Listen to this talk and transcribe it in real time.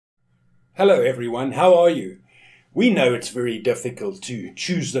Hello everyone, how are you? We know it's very difficult to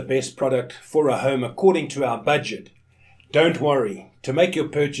choose the best product for a home according to our budget. Don't worry, to make your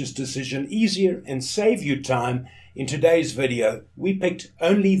purchase decision easier and save you time, in today's video we picked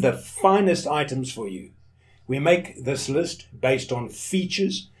only the finest items for you. We make this list based on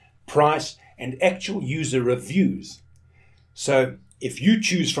features, price and actual user reviews. So if you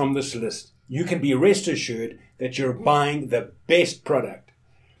choose from this list, you can be rest assured that you're buying the best product.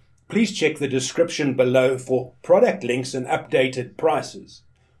 Please check the description below for product links and updated prices.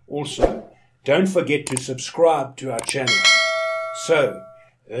 Also, don't forget to subscribe to our channel. So,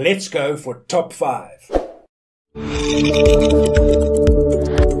 let's go for top 5.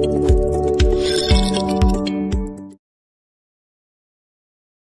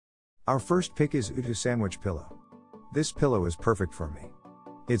 Our first pick is Utu Sandwich Pillow. This pillow is perfect for me.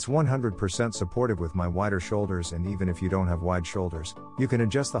 It's 100% supportive with my wider shoulders, and even if you don't have wide shoulders, you can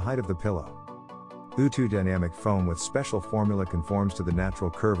adjust the height of the pillow. Utu dynamic foam with special formula conforms to the natural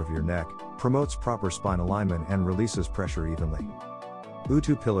curve of your neck, promotes proper spine alignment and releases pressure evenly.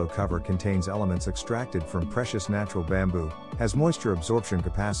 Utu pillow cover contains elements extracted from precious natural bamboo, has moisture absorption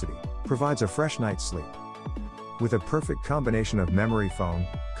capacity, provides a fresh night's sleep. With a perfect combination of memory foam,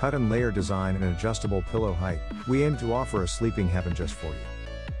 cut and layer design and adjustable pillow height, we aim to offer a sleeping heaven just for you.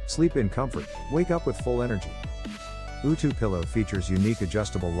 Sleep in comfort, wake up with full energy. Utu pillow features unique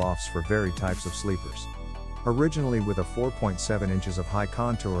adjustable lofts for varied types of sleepers. Originally with a 4.7 inches of high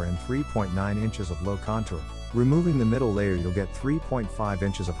contour and 3.9 inches of low contour, removing the middle layer you'll get 3.5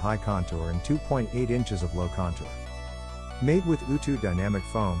 inches of high contour and 2.8 inches of low contour. Made with Utu dynamic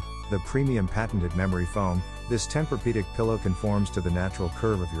foam, the premium patented memory foam, this Tempur-Pedic pillow conforms to the natural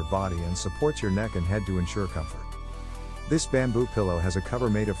curve of your body and supports your neck and head to ensure comfort. This bamboo pillow has a cover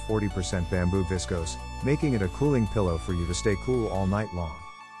made of 40% bamboo viscose, making it a cooling pillow for you to stay cool all night long.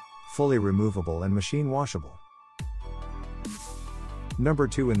 Fully removable and machine washable. Number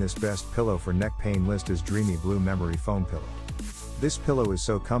 2 in this best pillow for neck pain list is Dreamy Blue Memory Foam Pillow. This pillow is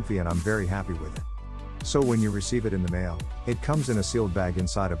so comfy and I'm very happy with it. So when you receive it in the mail, it comes in a sealed bag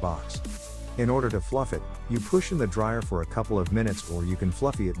inside a box. In order to fluff it, you push in the dryer for a couple of minutes, or you can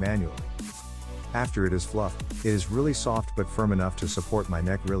fluffy it manually. After it is fluffed, it is really soft but firm enough to support my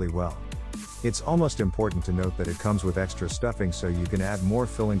neck really well. It's almost important to note that it comes with extra stuffing, so you can add more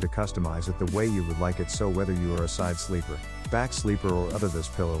filling to customize it the way you would like it, so whether you are a side sleeper, back sleeper or other, this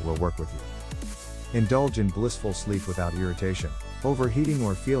pillow will work with you. Indulge in blissful sleep without irritation, overheating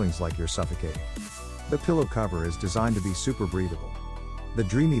or feelings like you're suffocating. The pillow cover is designed to be super breathable. The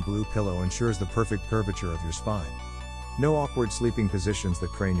Dreamy Blue pillow ensures the perfect curvature of your spine. No awkward sleeping positions that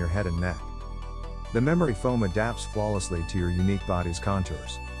crane your head and neck. The memory foam adapts flawlessly to your unique body's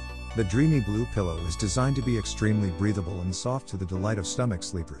contours. The Dreamy Blue pillow is designed to be extremely breathable and soft, to the delight of stomach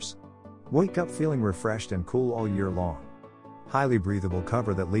sleepers. Wake up feeling refreshed and cool all year long. Highly breathable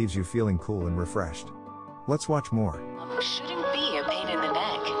cover that leaves you feeling cool and refreshed. Let's watch more. Shouldn't be a pain in the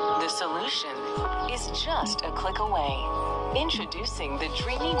neck. The solution is just a click away. Introducing the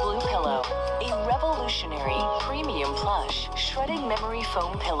Dreamy Blue Pillow, a revolutionary, premium plush, shredded memory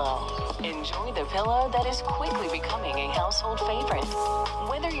foam pillow. Enjoy the pillow that is quickly becoming a household favorite.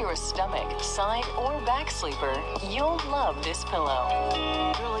 Whether you're a stomach, side, or back sleeper, you'll love this pillow.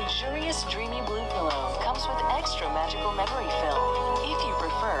 The luxurious Dreamy Blue Pillow comes with extra magical memory fill. If you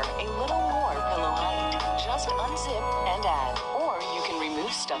prefer a little more pillow height, just unzip and add, or you can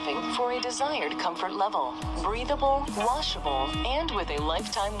remove stuffing for a desired comfort level. Breathable, washable, and with a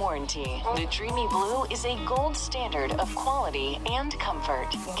lifetime warranty, the Dreamy Blue is a gold standard of quality and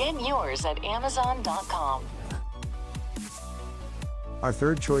comfort. Get yours at Amazon.com. Our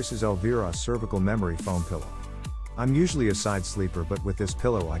third choice is Elvira's Cervical Memory Foam Pillow. I'm usually a side sleeper, but with this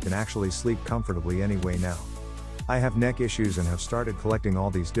pillow I can actually sleep comfortably anyway now. I have neck issues and have started collecting all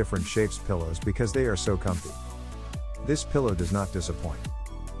these different shapes pillows because they are so comfy. This pillow does not disappoint.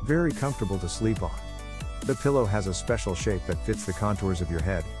 Very comfortable to sleep on. The pillow has a special shape that fits the contours of your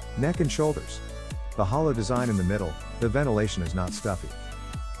head, neck and shoulders. The hollow design in the middle, the ventilation is not stuffy.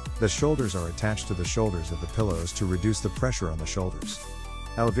 The shoulders are attached to the shoulders of the pillows to reduce the pressure on the shoulders.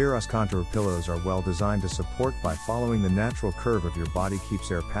 Elvira's contour pillows are well designed to support by following the natural curve of your body, keeps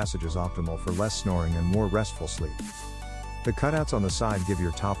air passages optimal for less snoring and more restful sleep. The cutouts on the side give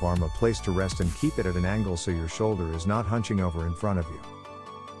your top arm a place to rest and keep it at an angle so your shoulder is not hunching over in front of you.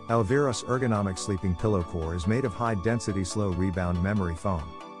 Elvira's ergonomic sleeping pillow core is made of high-density slow rebound memory foam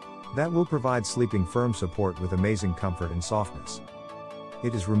that will provide sleeping firm support with amazing comfort and softness.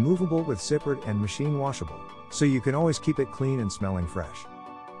 It is removable with zippered and machine washable, so you can always keep it clean and smelling fresh.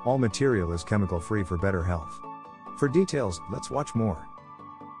 All material is chemical free for better health. For details, let's watch more.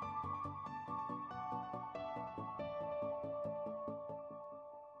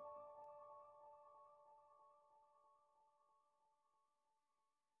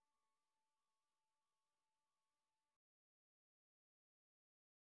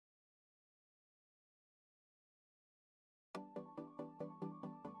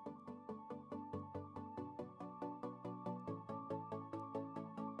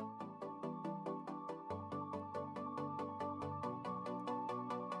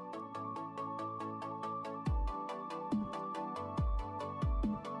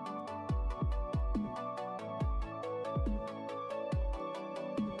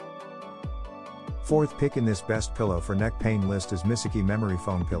 Fourth pick in this best pillow for neck pain list is Misaki Memory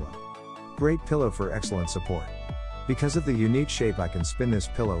Foam Pillow. Great pillow for excellent support. Because of the unique shape, I can spin this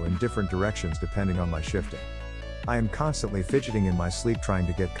pillow in different directions depending on my shifting. I am constantly fidgeting in my sleep trying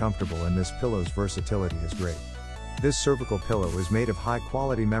to get comfortable, and this pillow's versatility is great. This cervical pillow is made of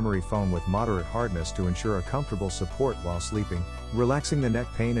high-quality memory foam with moderate hardness to ensure a comfortable support while sleeping, relaxing the neck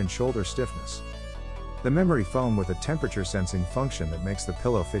pain and shoulder stiffness. The memory foam with a temperature-sensing function that makes the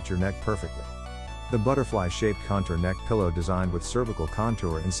pillow fit your neck perfectly. The butterfly-shaped contour neck pillow designed with cervical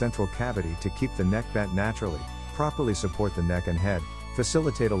contour and central cavity to keep the neck bent naturally, properly support the neck and head,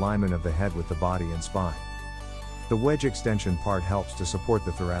 facilitate alignment of the head with the body and spine. The wedge extension part helps to support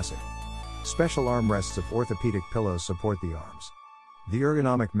the thoracic. Special armrests of orthopedic pillows support the arms. The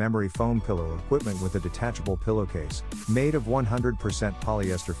ergonomic memory foam pillow equipment with a detachable pillowcase, made of 100%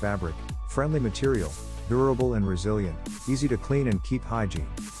 polyester fabric, friendly material, durable and resilient, easy to clean and keep hygiene.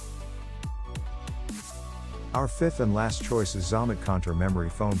 Our fifth and last choice is Zomet Contour Memory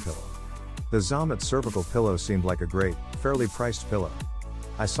Foam Pillow. The Zomet cervical pillow seemed like a great, fairly priced pillow.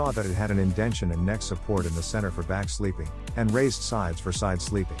 I saw that it had an indentation and neck support in the center for back sleeping, and raised sides for side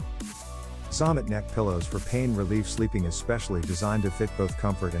sleeping. Zomet neck pillows for pain relief sleeping is specially designed to fit both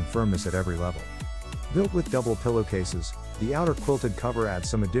comfort and firmness at every level. Built with double pillowcases, the outer quilted cover adds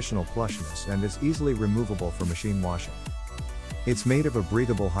some additional plushness and is easily removable for machine washing. It's made of a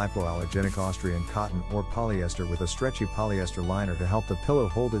breathable hypoallergenic Austrian cotton or polyester with a stretchy polyester liner to help the pillow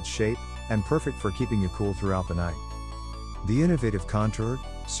hold its shape, and perfect for keeping you cool throughout the night. The innovative contoured,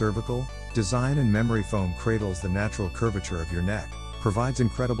 cervical, design and memory foam cradles the natural curvature of your neck, provides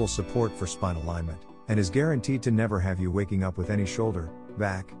incredible support for spine alignment, and is guaranteed to never have you waking up with any shoulder,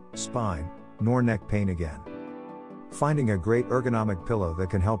 back, spine, nor neck pain again. Finding a great ergonomic pillow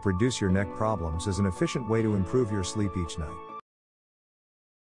that can help reduce your neck problems is an efficient way to improve your sleep each night.